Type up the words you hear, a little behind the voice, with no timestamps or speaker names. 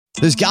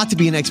There's got to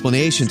be an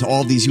explanation to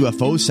all of these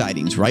UFO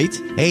sightings, right?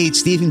 Hey,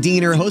 it's Stephen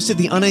Diener, host of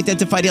the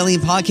Unidentified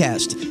Alien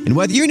Podcast. And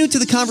whether you're new to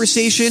the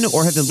conversation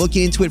or have been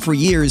looking into it for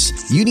years,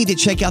 you need to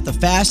check out the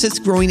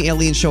fastest growing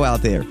alien show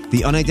out there,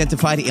 the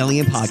Unidentified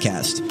Alien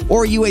Podcast,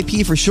 or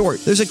UAP for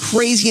short. There's a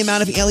crazy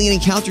amount of alien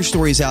encounter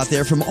stories out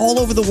there from all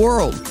over the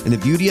world. And the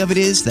beauty of it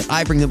is that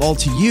I bring them all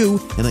to you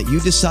and let you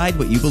decide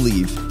what you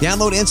believe.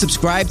 Download and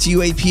subscribe to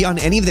UAP on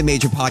any of the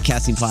major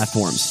podcasting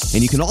platforms.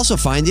 And you can also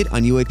find it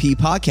on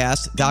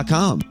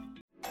UAPpodcast.com.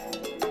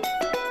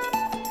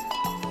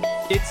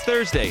 It's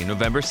Thursday,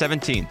 November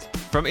 17th.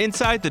 From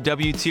inside the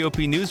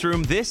WTOP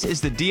newsroom, this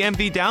is the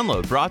DMV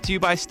Download, brought to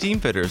you by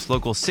Steamfitters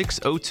Local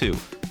 602.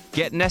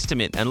 Get an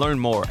estimate and learn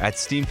more at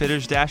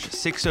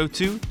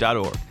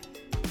steamfitters-602.org.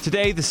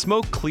 Today, the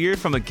smoke cleared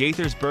from a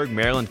Gaithersburg,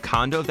 Maryland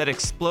condo that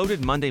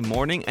exploded Monday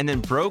morning and then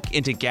broke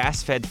into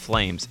gas-fed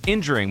flames,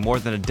 injuring more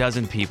than a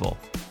dozen people.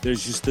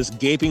 There's just this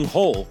gaping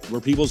hole where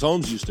people's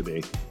homes used to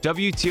be.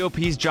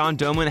 WTOP's John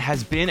Doman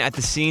has been at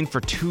the scene for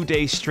 2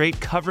 days straight,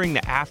 covering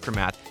the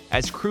aftermath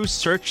as crews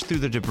search through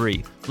the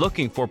debris,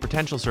 looking for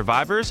potential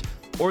survivors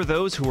or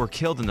those who were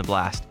killed in the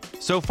blast.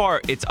 So far,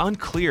 it's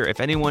unclear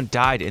if anyone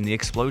died in the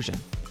explosion.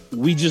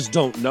 We just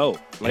don't know.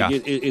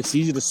 It's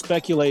easy to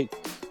speculate,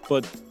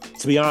 but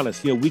to be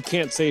honest, we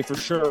can't say for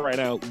sure right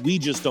now. We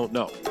just don't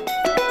know.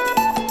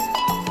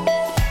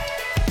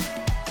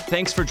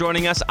 Thanks for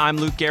joining us. I'm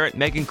Luke Garrett.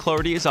 Megan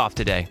Cloherty is off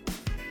today.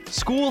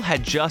 School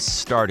had just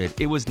started.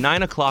 It was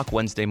 9 o'clock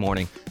Wednesday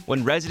morning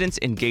when residents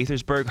in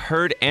Gaithersburg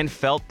heard and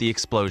felt the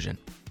explosion.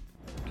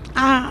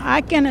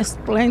 I can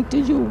explain to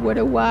you what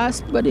it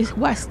was, but it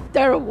was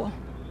terrible.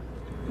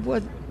 It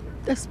was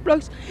the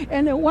explosion.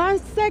 And in 1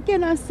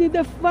 second, I see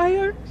the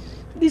fire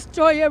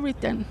destroy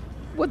everything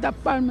with the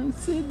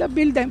apartments, the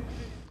building.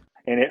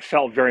 And it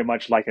felt very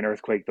much like an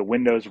earthquake. The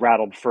windows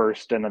rattled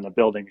first, and then the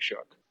building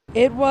shook.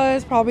 It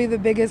was probably the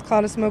biggest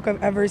cloud of smoke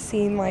I've ever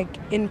seen,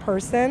 in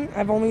person.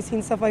 I've only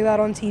seen stuff like that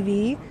on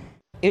TV.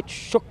 It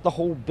shook the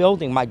whole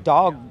building. My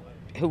dog,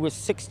 who was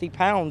 60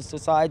 pounds,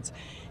 decides,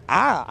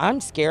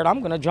 I'm scared. I'm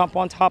going to jump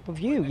on top of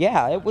you.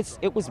 Yeah, it was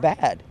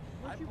bad.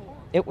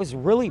 It was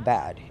really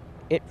bad.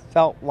 It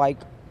felt like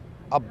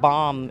a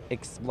bomb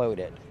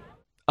exploded.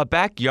 A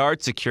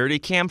backyard security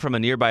cam from a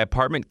nearby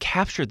apartment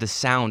captured the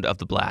sound of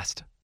the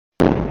blast.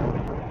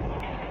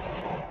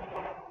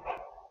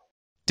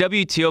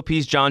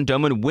 WTOP's John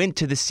Doman went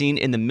to the scene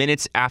in the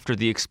minutes after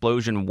the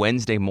explosion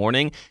Wednesday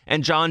morning,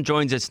 and John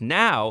joins us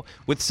now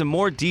with some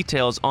more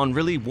details on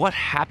really what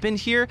happened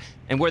here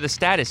and where the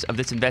status of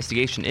this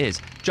investigation is.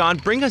 John,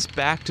 bring us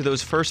back to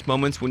those first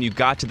moments when you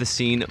got to the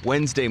scene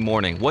Wednesday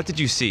morning. What did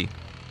you see?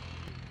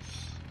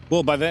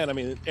 Well, by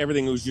then,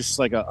 everything was just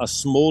like a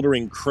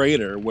smoldering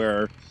crater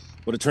where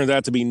what it turns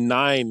out to be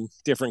 9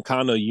 different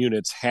condo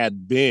units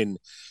had been.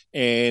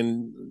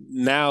 And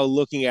now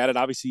looking at it,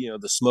 obviously,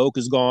 the smoke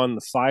is gone,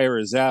 the fire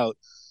is out,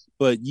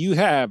 but you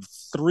have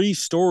 3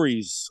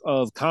 stories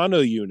of condo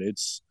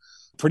units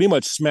pretty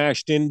much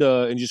smashed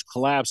into and just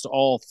collapsed,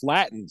 all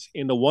flattened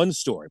into one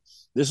story.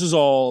 This is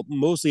all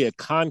mostly a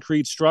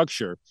concrete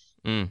structure.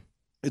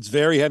 It's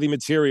very heavy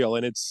material,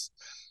 and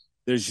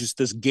there's just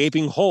this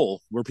gaping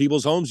hole where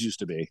people's homes used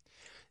to be.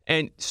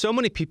 And so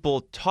many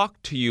people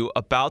talked to you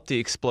about the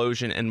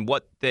explosion and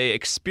what they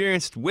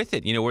experienced with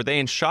it. Were they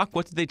in shock?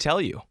 What did they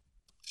tell you?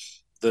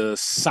 The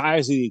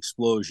size of the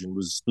explosion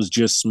was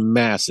just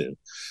massive.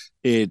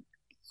 It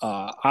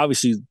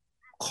obviously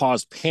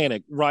caused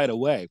panic right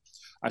away.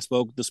 I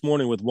spoke this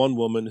morning with one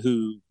woman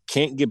who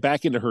can't get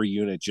back into her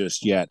unit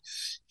just yet.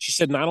 She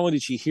said not only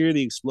did she hear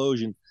the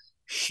explosion,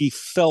 she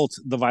felt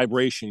the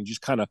vibration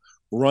just kind of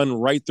run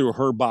right through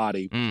her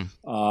body.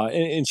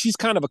 And she's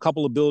kind of a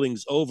couple of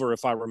buildings over,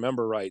 if I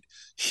remember right.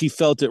 She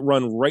felt it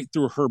run right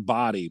through her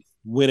body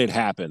when it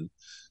happened.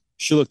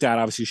 She looked out,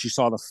 obviously, she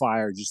saw the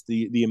fire, just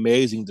the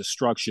amazing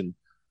destruction.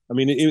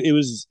 It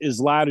was as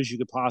loud as you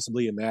could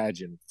possibly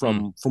imagine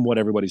from what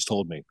everybody's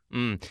told me.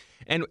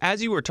 And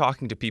as you were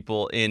talking to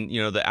people in,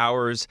 the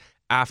hours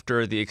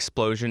after the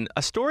explosion,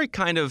 a story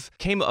kind of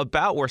came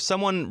about where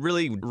someone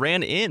really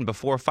ran in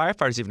before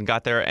firefighters even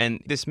got there,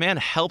 and this man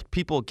helped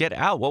people get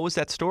out. What was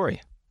that story?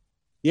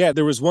 Yeah,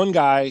 there was one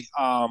guy,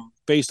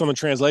 based on the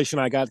translation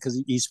I got,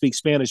 because he speaks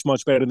Spanish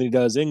much better than he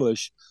does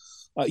English.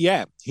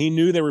 He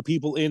knew there were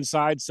people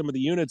inside some of the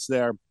units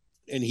there,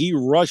 and he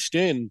rushed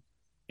in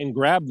and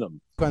grabbed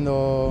them.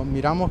 Cuando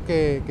miramos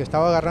que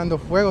estaba agarrando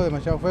fuego,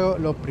 demasiado fuego,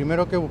 lo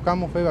primero que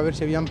buscamos fue a ver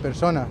si habían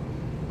personas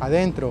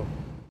adentro.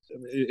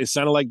 It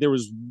sounded like there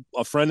was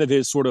a friend of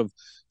his sort of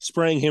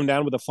spraying him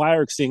down with a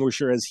fire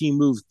extinguisher as he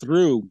moved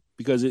through,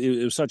 because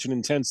it was such an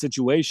intense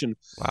situation.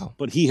 Wow.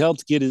 But he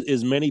helped get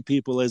as many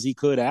people as he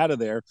could out of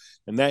there,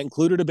 and that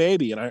included a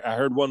baby. And I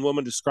heard one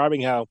woman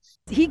describing how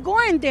He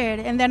going there,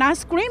 and then I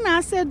screamed.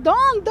 I said,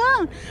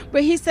 don't.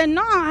 But he said,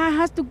 no, I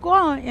have to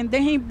go. And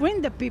then he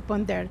bring the people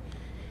in there.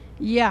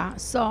 Yeah,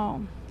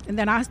 so, and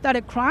then I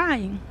started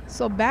crying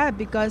so bad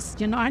because,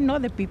 I know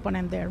the people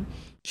in there.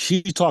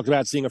 she talked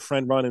about seeing a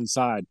friend run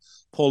inside,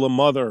 pull a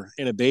mother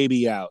and a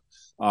baby out,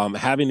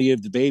 having to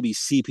give the baby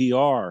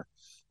CPR.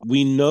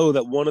 We know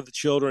that one of the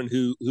children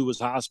who was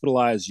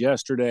hospitalized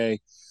yesterday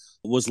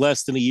was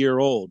less than a year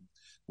old.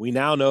 We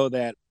now know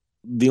that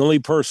the only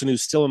person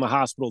who's still in the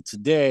hospital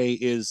today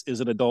is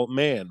an adult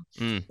man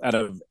out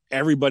of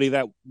everybody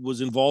that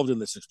was involved in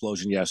this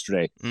explosion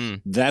yesterday.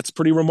 That's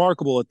pretty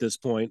remarkable at this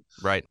point.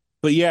 Right.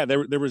 But yeah,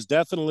 there was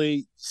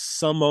definitely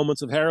some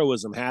moments of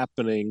heroism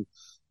happening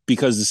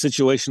because the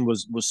situation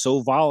was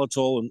so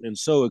volatile and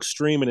so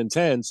extreme and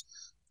intense,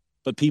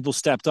 but people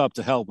stepped up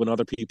to help when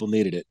other people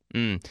needed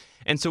it.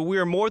 And so we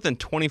are more than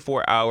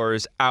 24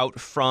 hours out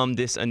from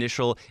this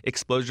initial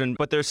explosion,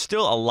 but there's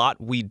still a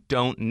lot we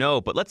don't know.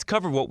 But let's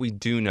cover what we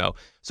do know.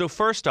 So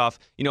first off,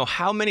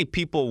 how many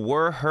people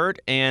were hurt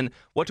and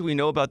what do we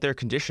know about their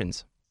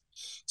conditions?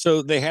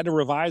 So they had to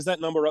revise that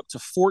number up to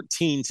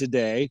 14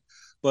 today,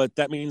 but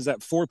that means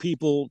that 4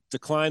 people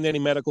declined any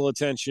medical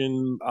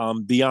attention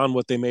beyond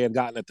what they may have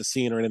gotten at the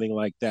scene or anything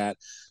like that.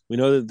 We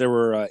know that there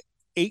were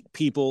 8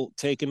 people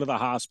taken to the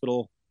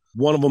hospital.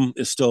 One of them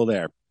is still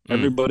there.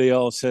 Everybody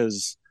else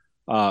has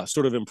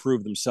sort of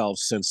improved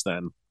themselves since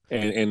then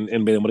and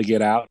been able to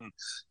get out. And,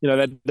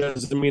 that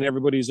doesn't mean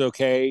everybody's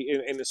okay.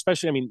 And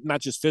especially,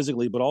 not just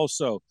physically, but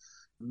also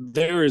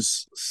there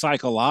is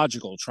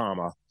psychological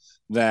trauma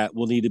that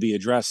will need to be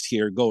addressed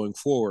here going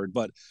forward.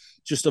 But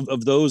just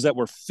of those that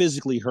were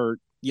physically hurt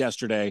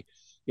yesterday,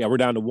 we're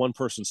down to 1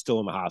 person still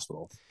in the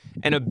hospital.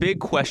 And a big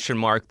question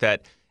mark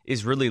that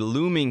is really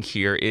looming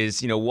here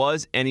is,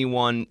 was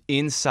anyone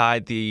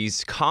inside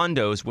these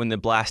condos when the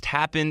blast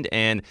happened?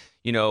 And,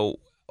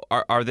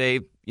 are they,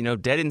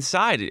 dead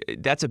inside?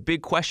 That's a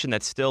big question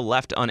that's still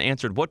left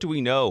unanswered. What do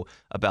we know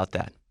about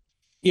that?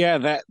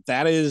 Yeah,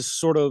 that is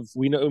sort of,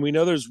 we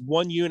know there's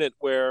one unit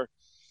where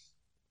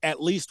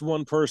at least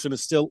 1 person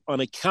is still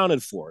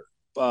unaccounted for.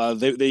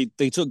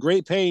 They took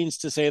great pains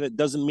to say that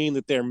doesn't mean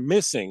that they're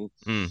missing.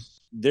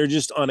 They're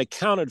just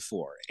unaccounted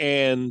for.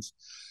 And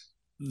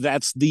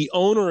that's the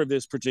owner of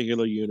this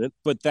particular unit,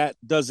 but that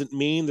doesn't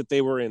mean that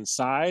they were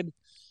inside.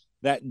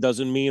 That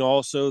doesn't mean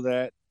also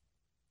that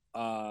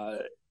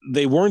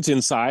they weren't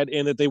inside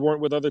and that they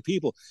weren't with other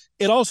people.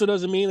 It also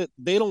doesn't mean that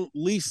they don't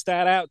lease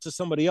that out to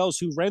somebody else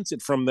who rents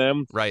it from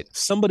them. Right.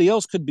 Somebody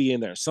else could be in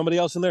there. Somebody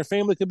else in their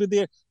family could be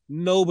there.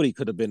 Nobody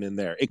could have been in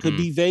there. It could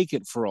be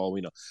vacant for all we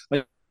know.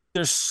 Like,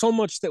 there's so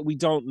much that we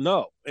don't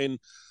know. And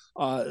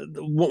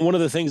one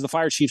of the things the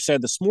fire chief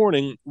said this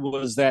morning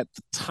was that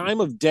the time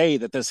of day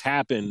that this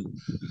happened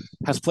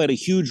has played a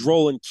huge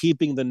role in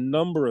keeping the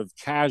number of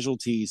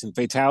casualties and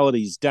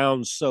fatalities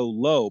down so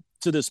low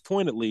to this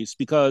point, at least,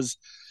 because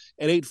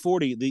at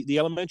 840, the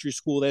elementary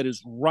school that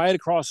is right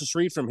across the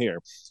street from here,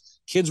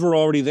 kids were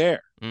already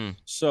there.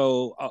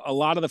 So a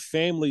lot of the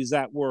families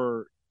that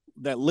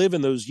live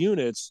in those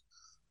units,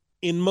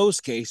 in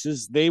most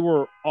cases, they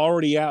were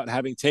already out,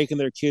 having taken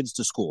their kids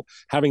to school,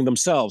 having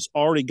themselves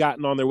already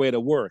gotten on their way to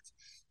work.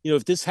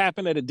 If this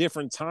happened at a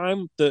different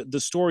time,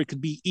 the story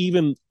could be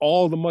even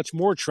all the much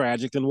more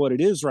tragic than what it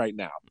is right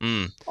now.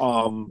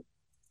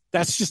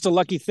 That's just a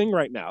lucky thing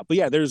right now. But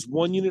yeah, there's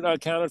 1 unit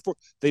unaccounted for.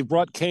 They've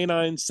brought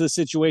canines to the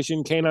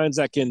situation, canines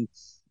that can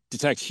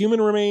detect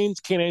human remains,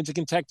 canines that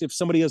can detect if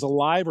somebody is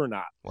alive or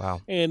not. Wow.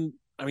 And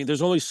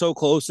there's only so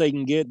close they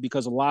can get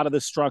because a lot of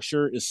this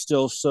structure is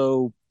still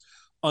so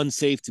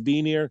unsafe to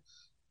be near.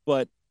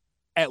 But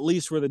at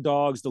least for the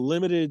dogs, the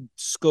limited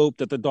scope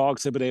that the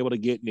dogs have been able to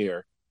get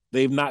near,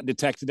 they've not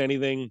detected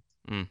anything.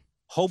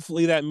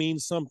 Hopefully that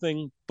means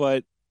something.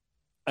 But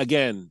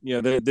again,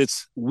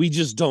 we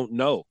just don't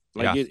know.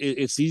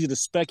 It's easy to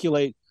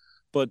speculate,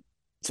 but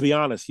to be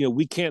honest,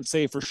 we can't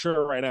say for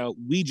sure right now.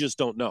 We just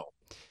don't know.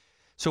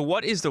 So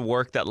what is the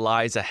work that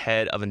lies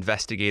ahead of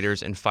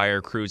investigators and fire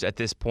crews at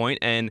this point?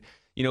 And,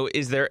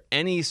 is there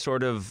any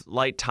sort of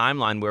light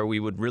timeline where we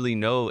would really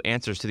know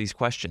answers to these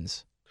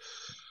questions?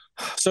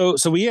 So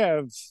we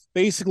have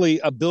basically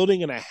a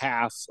building and a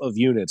half of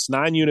units,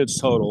 9 units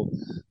total,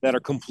 that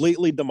are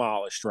completely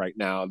demolished right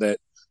now, that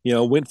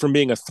went from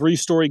being a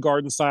 3-story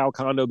garden-style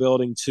condo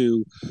building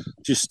to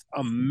just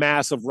a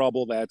massive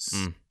rubble that's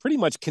pretty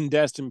much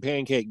condensed and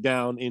pancaked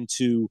down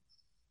into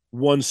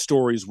 1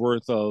 story's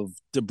worth of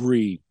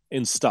debris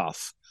and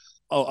stuff.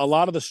 A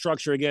lot of the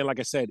structure, again, like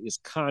I said, is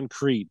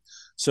concrete.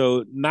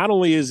 So not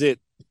only is it,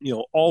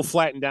 all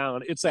flattened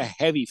down, it's a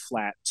heavy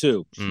flat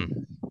too.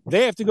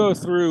 They have to go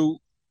through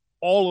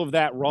all of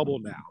that rubble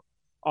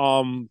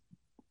now.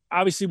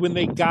 Obviously, when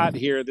they got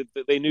here,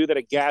 they knew that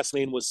a gas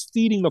main was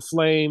feeding the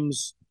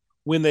flames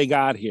when they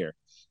got here.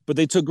 But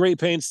they took great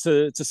pains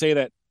to say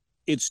that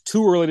it's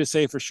too early to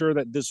say for sure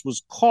that this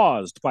was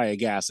caused by a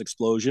gas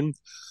explosion.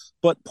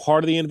 But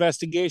part of the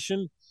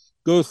investigation,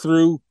 go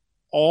through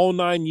all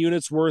 9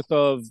 units worth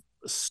of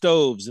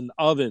stoves and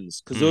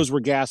ovens, because those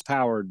were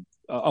gas-powered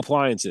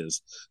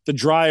appliances. The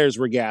dryers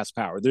were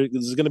gas-powered.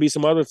 There's going to be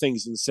some other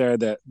things in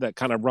there that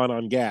kind of run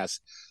on gas.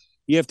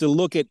 You have to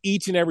look at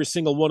each and every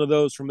single one of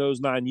those from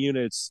those 9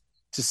 units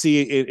to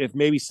see if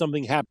maybe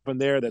something happened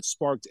there that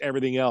sparked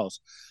everything else.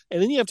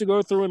 And then you have to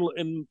go through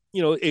and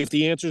if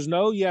the answer is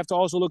no, you have to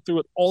also look through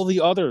at all the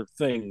other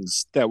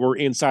things that were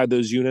inside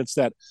those units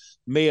that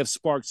may have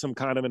sparked some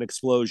kind of an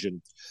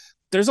explosion.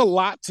 there's a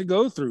lot to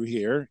go through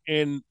here,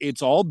 and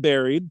it's all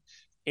buried,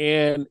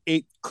 and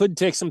it could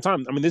take some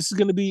time. I mean, this is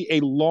going to be a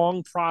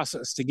long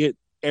process to get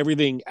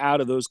everything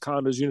out of those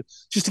condos,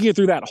 just to get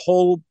through that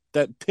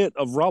pit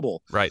of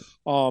rubble. Right.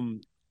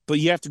 But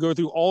you have to go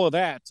through all of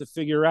that to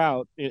figure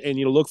out and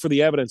look for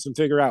the evidence and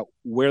figure out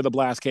where the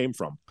blast came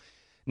from.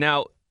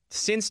 Now,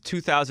 since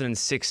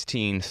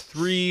 2016,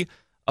 3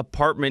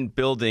 apartment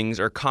buildings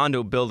or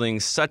condo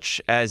buildings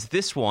such as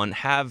this one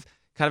have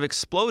kind of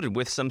exploded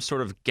with some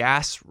sort of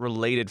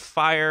gas-related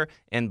fire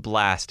and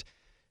blast.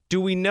 Do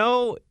we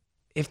know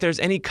if there's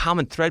any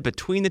common thread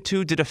between the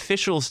two? Did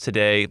officials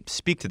today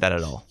speak to that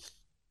at all?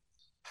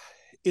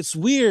 It's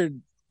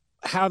weird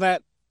how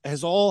that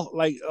has all,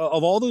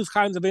 of all those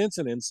kinds of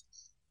incidents,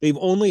 they've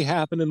only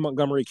happened in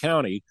Montgomery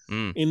County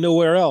and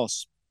nowhere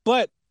else.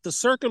 But the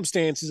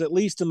circumstances, at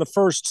least in the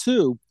first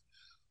 2,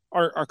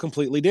 are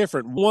completely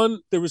different. One,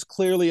 there was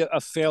clearly a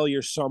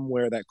failure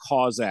somewhere that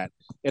caused that.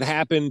 It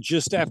happened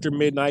just after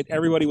midnight.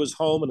 Everybody was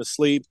home and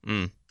asleep.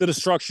 The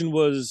destruction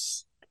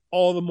was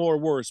all the more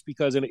worse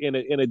because in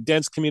a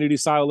dense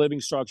community-style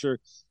living structure,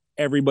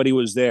 everybody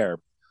was there.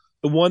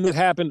 The one that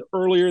happened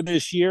earlier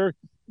this year,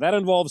 that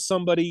involves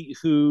somebody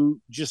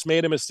who just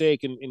made a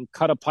mistake and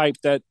cut a pipe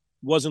that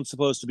wasn't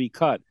supposed to be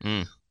cut.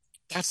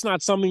 That's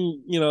not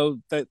something,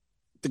 that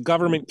the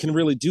government can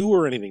really do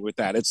or anything with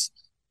that.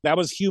 That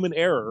was human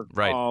error,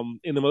 right,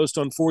 in the most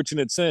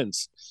unfortunate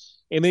sense.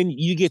 And then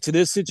you get to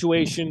this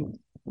situation,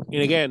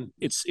 and again,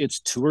 it's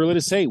too early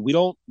to say. We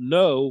don't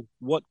know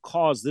what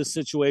caused this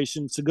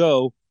situation to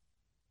go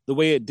the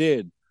way it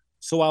did.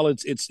 So while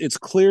it's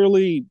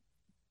clearly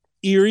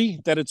eerie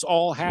that it's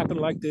all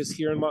happened like this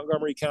here in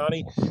Montgomery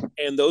County,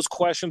 and those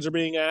questions are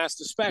being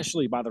asked,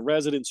 especially by the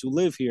residents who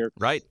live here.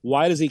 Right.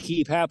 Why does it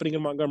keep happening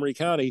in Montgomery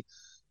County?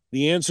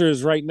 The answer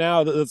is right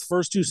now the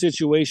first 2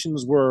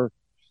 situations were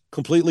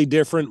completely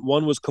different.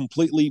 One was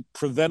completely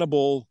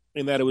preventable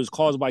in that it was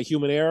caused by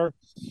human error.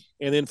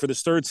 And then for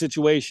this third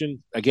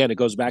situation, again, it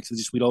goes back to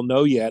just we don't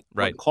know yet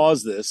what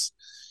caused this.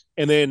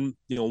 And then,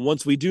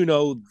 once we do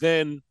know,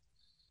 then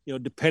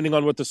depending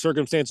on what the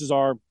circumstances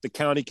are, the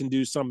county can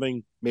do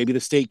something, maybe the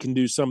state can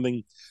do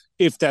something,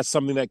 if that's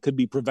something that could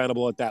be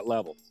preventable at that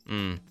level.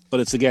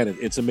 But it's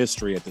a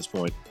mystery at this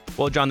point.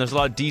 Well, John, there's a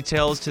lot of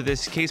details to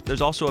this case, but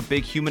there's also a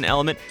big human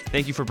element.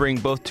 Thank you for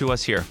bringing both to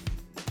us here.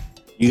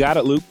 You got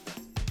it, Luke.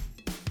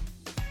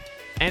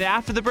 And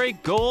after the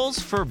break, goals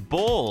for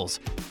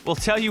bowls. We'll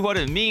tell you what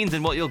it means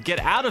and what you'll get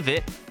out of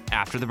it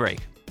after the break.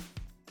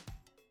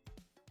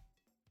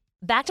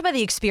 Backed by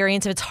the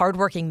experience of its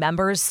hardworking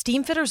members,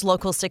 Steamfitters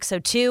Local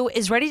 602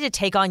 is ready to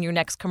take on your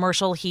next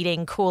commercial,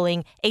 heating,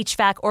 cooling,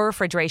 HVAC, or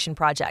refrigeration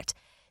project.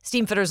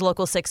 Steamfitters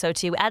Local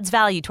 602 adds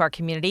value to our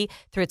community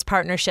through its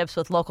partnerships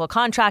with local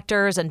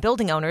contractors and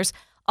building owners,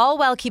 all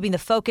while keeping the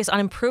focus on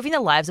improving the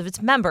lives of its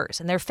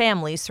members and their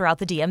families throughout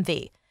the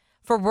DMV.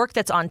 For work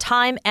that's on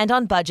time and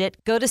on budget,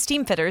 go to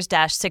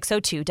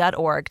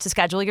steamfitters-602.org to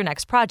schedule your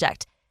next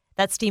project.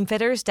 That's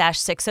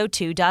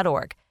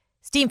steamfitters-602.org.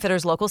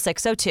 Steamfitters Local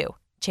 602.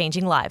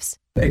 Changing lives.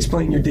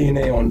 Explain your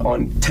DNA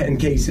on 10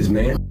 cases,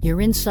 man. You're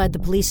inside the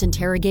police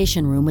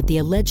interrogation room with the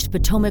alleged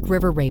Potomac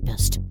River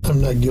rapist.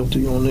 I'm not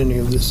guilty on any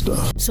of this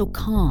stuff. So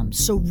calm,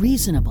 so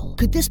reasonable.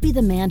 Could this be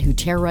the man who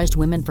terrorized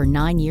women for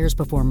 9 years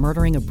before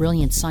murdering a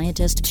brilliant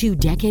scientist 2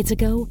 decades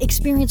ago?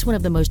 Experience one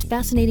of the most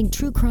fascinating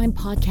true crime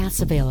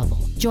podcasts available.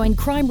 Join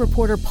crime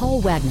reporter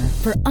Paul Wagner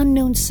for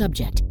Unknown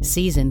Subject,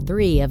 Season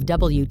 3 of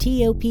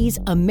WTOP's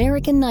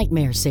American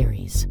Nightmare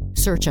series.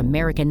 Search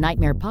American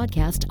Nightmare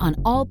Podcast on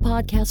all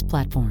podcast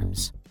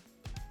platforms.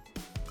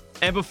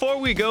 And before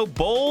we go,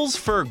 bowls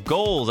for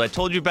goals. I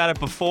told you about it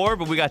before,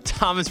 but we got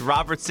Thomas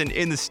Robertson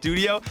in the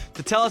studio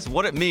to tell us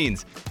what it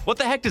means. What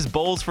the heck does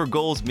bowls for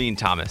goals mean,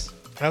 Thomas?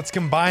 That's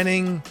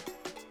combining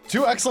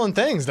 2 excellent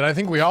things that I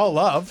think we all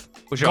love.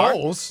 Which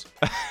goals.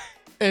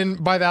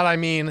 And by that I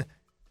mean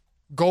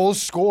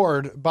goals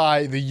scored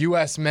by the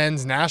U.S.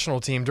 men's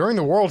national team during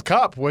the World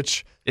Cup,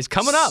 which is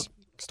coming up.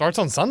 Starts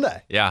on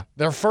Sunday. Yeah.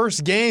 Their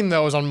first game,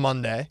 though, is on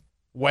Monday.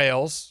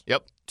 Wales.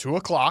 Yep.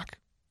 2:00.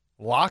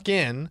 Lock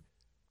in.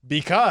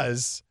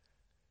 Because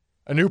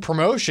a new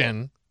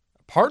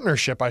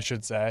partnership, I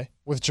should say,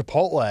 with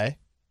Chipotle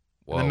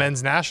and the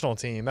men's national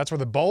team. That's where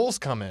the bowls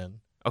come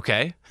in.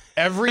 Okay.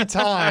 Every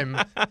time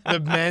the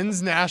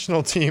men's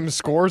national team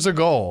scores a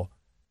goal,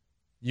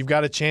 you've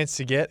got a chance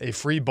to get a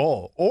free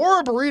bowl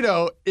or a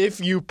burrito if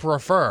you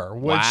prefer.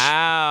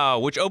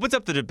 Which opens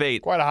up the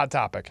debate. Quite a hot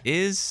topic.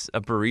 Is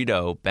a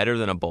burrito better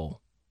than a bowl?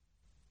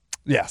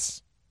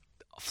 Yes.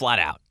 Flat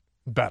out.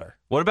 Better.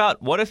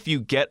 What if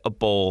you get a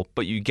bowl,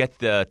 but you get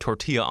the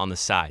tortilla on the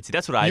side? See,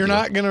 that's what I do. You're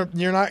not gonna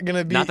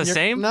be not the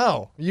same.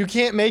 No, you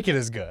can't make it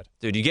as good,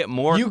 dude. You get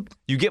more. You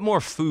get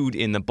more food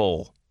in the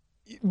bowl,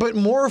 but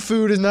more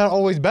food is not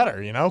always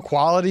better.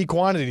 Quality,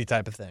 quantity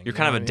type of thing. You're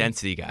kind of a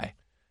density guy.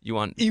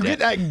 You get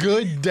that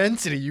good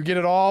density. You get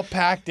it all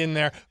packed in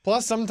there.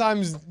 Plus,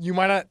 sometimes you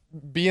might not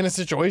be in a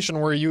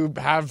situation where you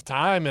have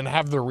time and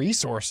have the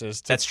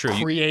resources to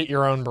create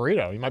your own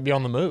burrito. You might be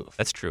on the move.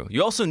 That's true.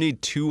 You also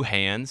need 2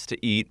 hands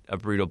to eat a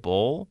burrito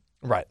bowl.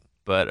 Right.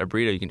 but a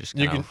burrito you can just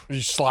you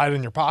slide it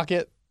in your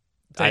pocket,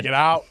 take it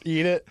out,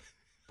 eat it,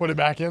 put it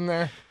back in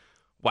there.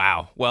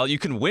 Wow. Well, you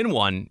can win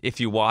one if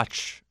you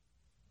watch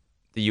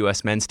the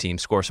U.S. men's team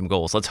score some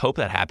goals. Let's hope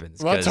that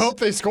happens. Let's hope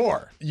they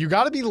score. You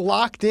got to be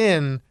locked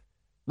in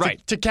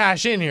to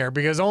cash in here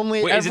because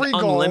only Wait, every is it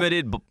goal.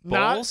 Unlimited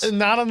bowls?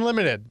 Not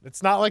unlimited.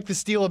 It's not like the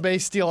steal a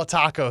base, steal a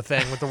taco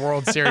thing with the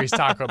World Series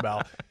Taco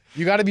Bell.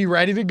 You got to be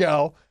ready to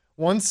go.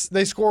 Once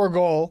they score a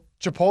goal,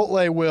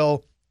 Chipotle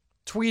will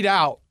tweet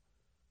out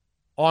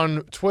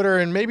on Twitter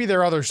and maybe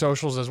their other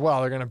socials as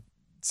well. They're going to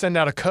send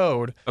out a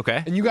code.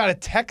 Okay. And you got to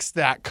text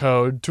that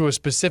code to a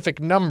specific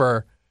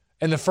number,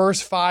 and the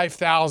first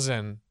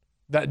 5,000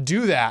 that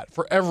do that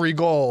for every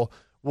goal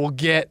will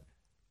get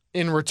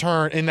in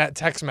return, in that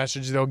text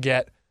message, they'll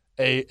get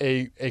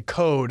a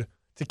code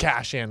to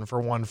cash in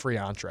for one free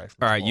entree.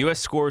 All right, U.S.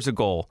 scores a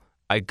goal.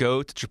 I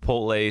go to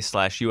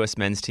Chipotle/U.S.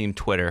 men's team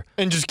Twitter.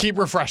 And just keep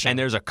refreshing. And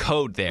there's a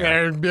code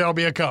there. There'll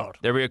be a code.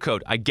 There'll be a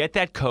code. I get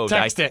that code.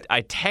 Text it.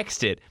 I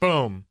text it.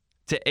 Boom.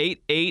 To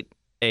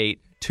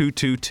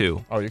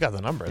 888-222. Oh, you got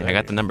the number. Yeah, I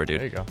got the number,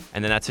 dude. There you go.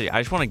 And then that's it. I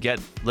just want to get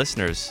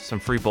listeners some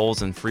free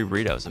bowls and free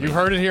burritos. You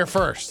heard it here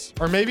first.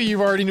 Or maybe you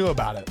already knew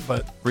about it,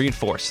 but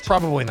reinforced.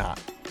 Probably not.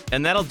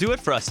 And that'll do it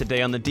for us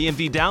today on the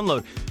DMV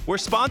Download. We're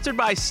sponsored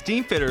by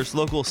Steamfitters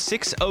Local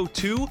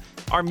 602.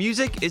 Our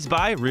music is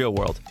by Real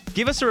World.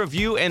 Give us a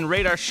review and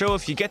rate our show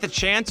if you get the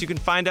chance. You can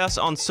find us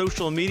on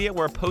social media.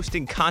 We're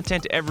posting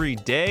content every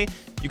day.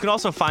 You can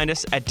also find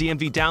us at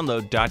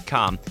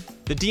dmvdownload.com.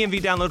 The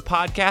DMV Download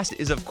podcast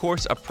is, of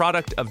course, a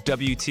product of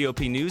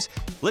WTOP News.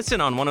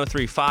 Listen on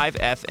 103.5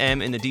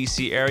 FM in the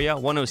D.C. area,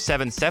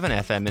 107.7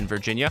 FM in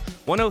Virginia,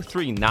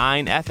 103.9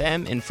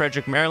 FM in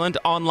Frederick, Maryland,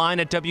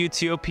 online at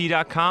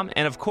WTOP.com,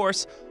 and, of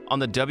course, on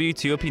the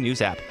WTOP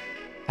News app.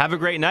 Have a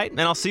great night, and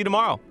I'll see you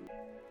tomorrow.